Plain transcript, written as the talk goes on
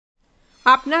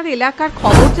আপনার এলাকার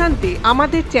খবর জানতে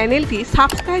আমাদের চ্যানেলটি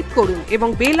সাবস্ক্রাইব করুন এবং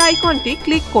বেল আইকনটি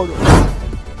ক্লিক করুন।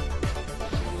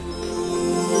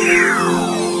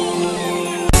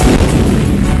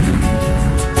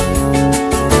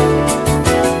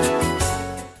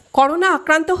 করোনা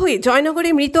আক্রান্ত হয়ে জয়নগরে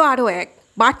মৃত আরও এক,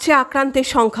 বাড়ছে আক্রান্তের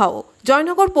সংখ্যাও।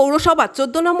 জয়নগর পৌরসভার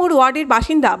 14 নম্বর ওয়ার্ডের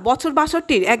বাসিন্দা বছর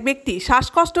 62 এক ব্যক্তি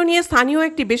শ্বাসকষ্ট নিয়ে স্থানীয়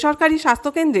একটি বেসরকারি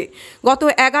স্বাস্থ্যকেন্দ্রে গত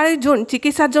 11 জুন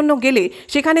চিকিৎসার জন্য গেলে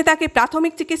সেখানে তাকে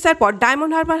প্রাথমিক চিকিৎসার পর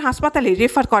ডায়মন্ড হারবার হাসপাতালে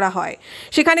রেফার করা হয়।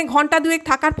 সেখানে ঘণ্টা দুয়েক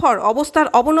থাকার পর অবস্থার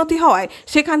অবনতি হওয়ায়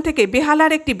সেখান থেকে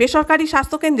বেহালার একটি বেসরকারি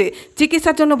স্বাস্থ্যকেন্দ্রে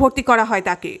চিকিৎসার জন্য ভর্তি করা হয়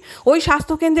তাকে। ওই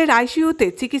স্বাস্থ্যকেন্দ্রের আইসিইউতে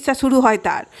চিকিৎসা শুরু হয়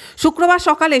তার। শুক্রবার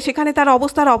সকালে সেখানে তার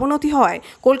অবস্থার অবনতি হওয়ায়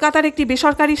কলকাতার একটি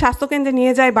বেসরকারি স্বাস্থ্যকেন্দ্রে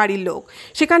নিয়ে যায় বাড়ির লোক।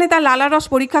 সেখানে তার লালারস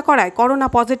পরীক্ষা করায় করোনা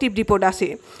পজিটিভ রিপোর্ট আসে।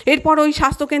 এরপর ওই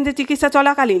স্বাস্থ্যকেন্দ্রে চিকিৎসা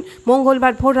চলাকালীন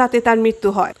মঙ্গলবার ভোর রাতে তার মৃত্যু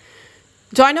হয়।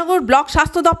 জয়নগর ব্লক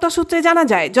স্বাস্থ্য দপ্তর সূত্রে জানা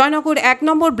যায়, জয়নগর 1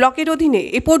 নম্বর ব্লকের অধীনে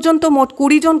এ পর্যন্ত মোট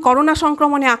 20 জন করোনা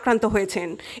সংক্রমণে আক্রান্ত হয়েছেন।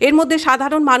 এর মধ্যে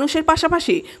সাধারণ মানুষের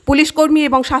পাশাপাশি পুলিশকর্মী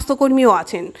এবং স্বাস্থ্যকর্মীও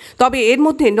আছেন। তবে এর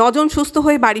মধ্যে 9 জন সুস্থ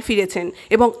হয়ে বাড়ি ফিরেছেন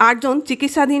এবং 8 জন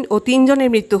চিকিৎসাধীন ও 3 জনের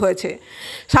মৃত্যু হয়েছে।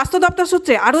 স্বাস্থ্য দপ্তর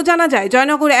সূত্রে আরও জানা যায়,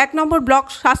 জয়নগর 1 নম্বর ব্লক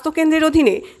স্বাস্থ্যকেন্দ্রের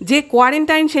অধীনে যে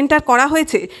কোয়ারেন্টাইন সেন্টার করা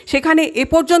হয়েছে সেখানে এ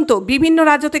পর্যন্ত বিভিন্ন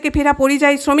রাজ্য থেকে ফেরা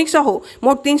পরিযায়ী শ্রমিক সহ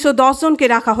মোট 310 জনকে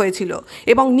রাখা হয়েছিল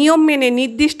এবং নিয়ম মেনে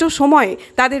নির্দিষ্ট সময়ে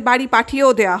তাদের বাড়ি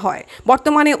পাঠিয়েও দেওয়া হয়।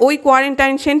 বর্তমানে ওই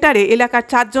কোয়ারেন্টাইন সেন্টারে এলাকার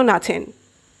 4 জন আছেন।